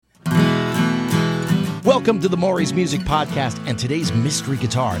Welcome to the Maury's Music Podcast and today's Mystery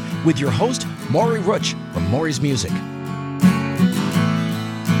Guitar with your host, Maury Rutsch from Maury's Music.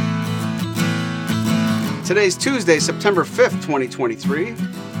 Today's Tuesday, September 5th, 2023,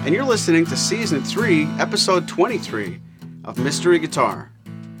 and you're listening to Season 3, Episode 23 of Mystery Guitar.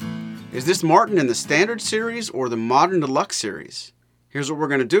 Is this Martin in the Standard Series or the Modern Deluxe Series? Here's what we're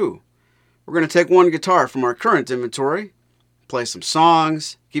going to do. We're going to take one guitar from our current inventory, play some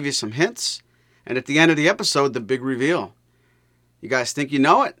songs, give you some hints, and at the end of the episode, the big reveal. You guys think you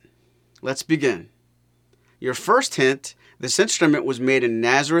know it? Let's begin. Your first hint, this instrument was made in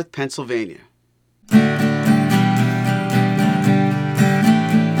Nazareth, Pennsylvania.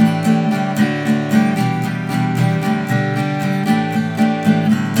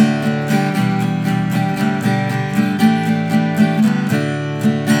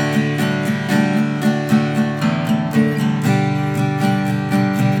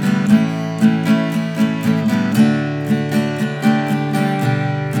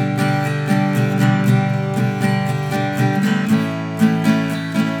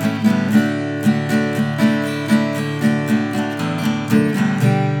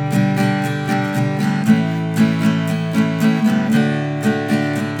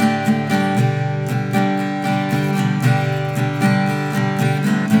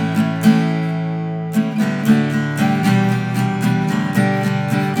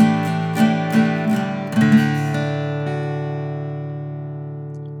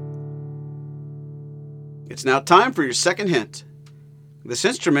 It's now time for your second hint. This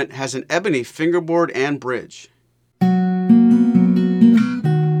instrument has an ebony fingerboard and bridge.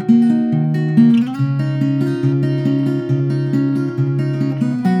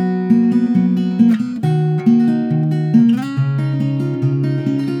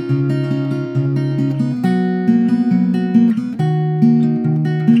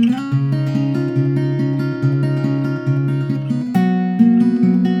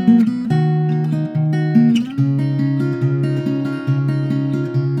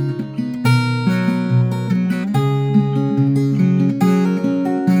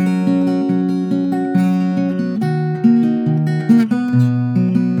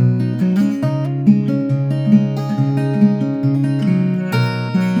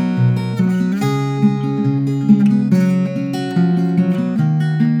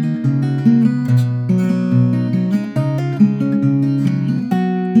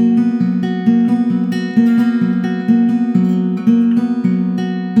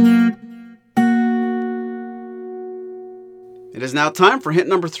 It is now time for hint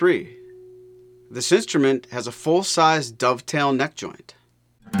number 3. This instrument has a full-size dovetail neck joint.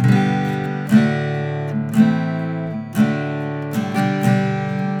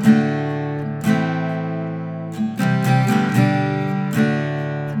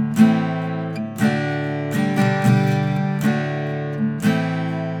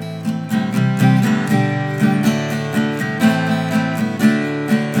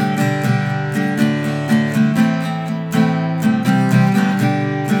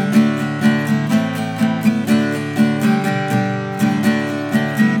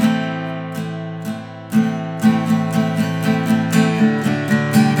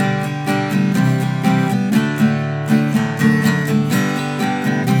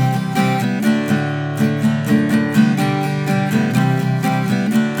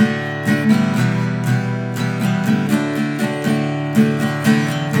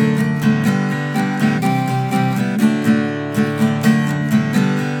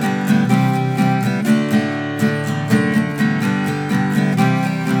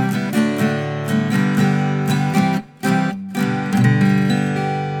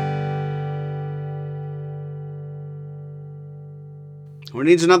 Who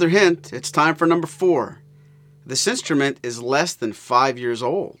needs another hint? It's time for number 4. This instrument is less than 5 years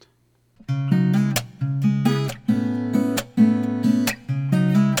old.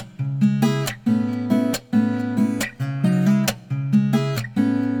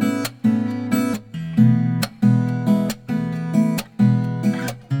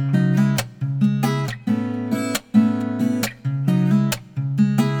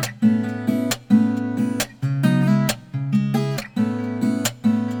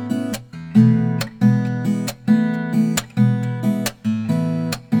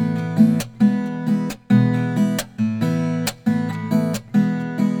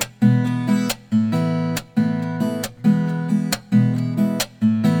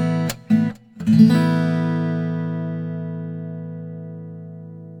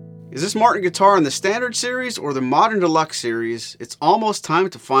 Is this Martin guitar in the Standard Series or the Modern Deluxe Series? It's almost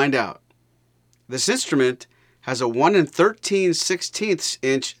time to find out. This instrument has a 1 13/16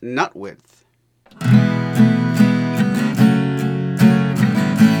 inch nut width.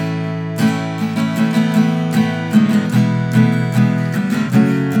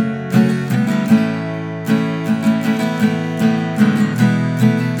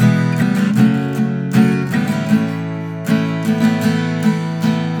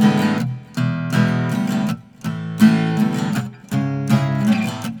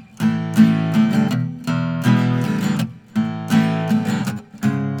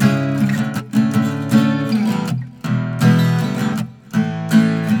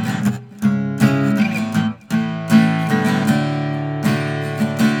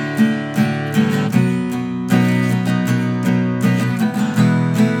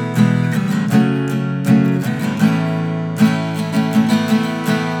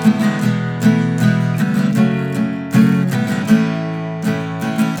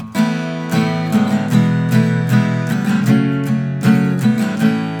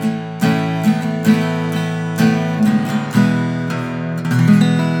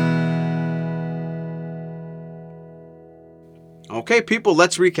 Okay, people,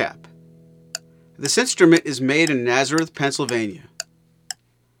 let's recap. This instrument is made in Nazareth, Pennsylvania.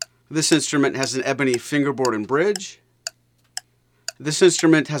 This instrument has an ebony fingerboard and bridge. This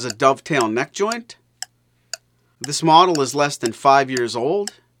instrument has a dovetail neck joint. This model is less than 5 years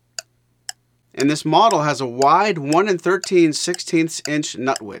old. And this model has a wide 1 13/16 inch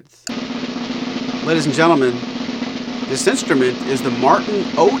nut width. Ladies and gentlemen, this instrument is the Martin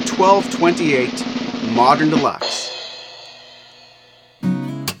O1228 Modern Deluxe.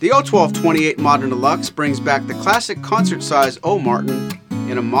 The O1228 Modern Deluxe brings back the classic concert-size O Martin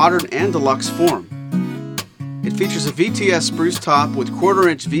in a modern and deluxe form. It features a VTS spruce top with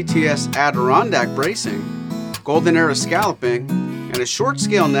 1/4-inch VTS Adirondack bracing, golden era scalloping, and a short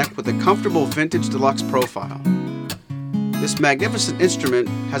scale neck with a comfortable vintage deluxe profile. This magnificent instrument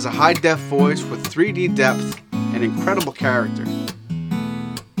has a high-def voice with 3D depth and incredible character.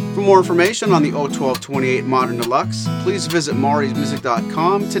 For more information on the O1228 Modern Deluxe, please visit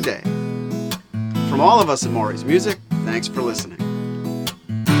maurysmusic.com today. From all of us at Maury's Music, thanks for listening.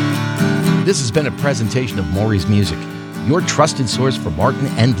 This has been a presentation of Maury's Music, your trusted source for Martin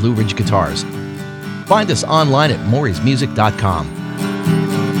and Blue Ridge guitars. Find us online at maurysmusic.com.